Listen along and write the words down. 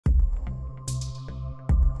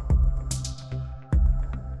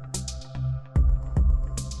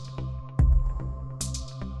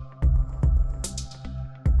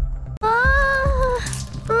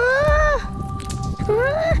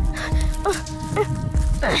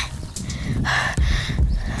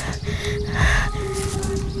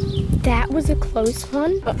That was a close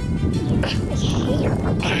one. Hair.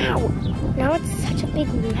 Ow. Now it's such a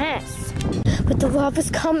big mess. But the lava's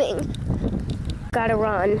coming. Gotta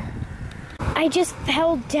run. I just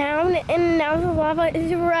fell down and now the lava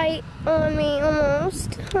is right on me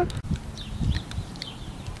almost.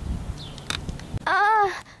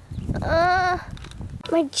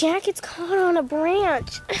 My jacket's caught on a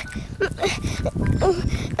branch.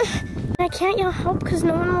 I can't yell help because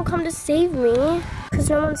no one will come to save me because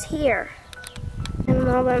no one's here. I'm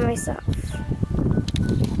all by myself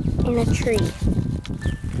in a tree.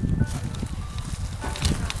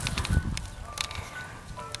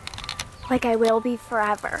 Like I will be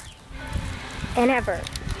forever and ever.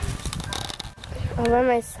 All by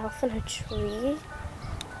myself in a tree.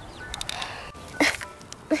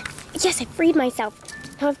 Yes, I freed myself.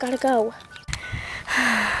 Now I've got to go.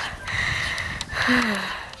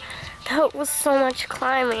 That was so much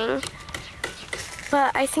climbing.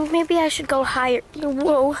 But I think maybe I should go higher.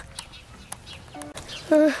 Whoa.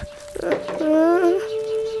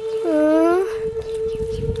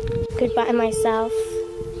 Goodbye, myself.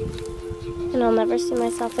 And I'll never see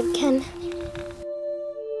myself again.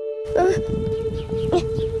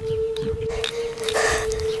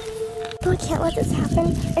 No, I can't let this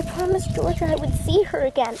happen. I promised Georgia I would see her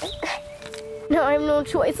again. Now I have no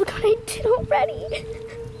choice. Look what I did already.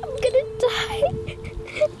 I'm gonna die.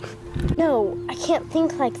 No, I can't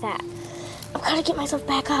think like that. I've gotta get myself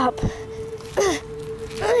back up.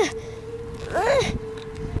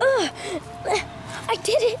 I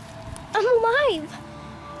did it. I'm alive.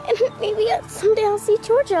 And maybe someday I'll see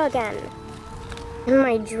Georgia again. In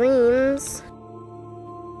my dreams.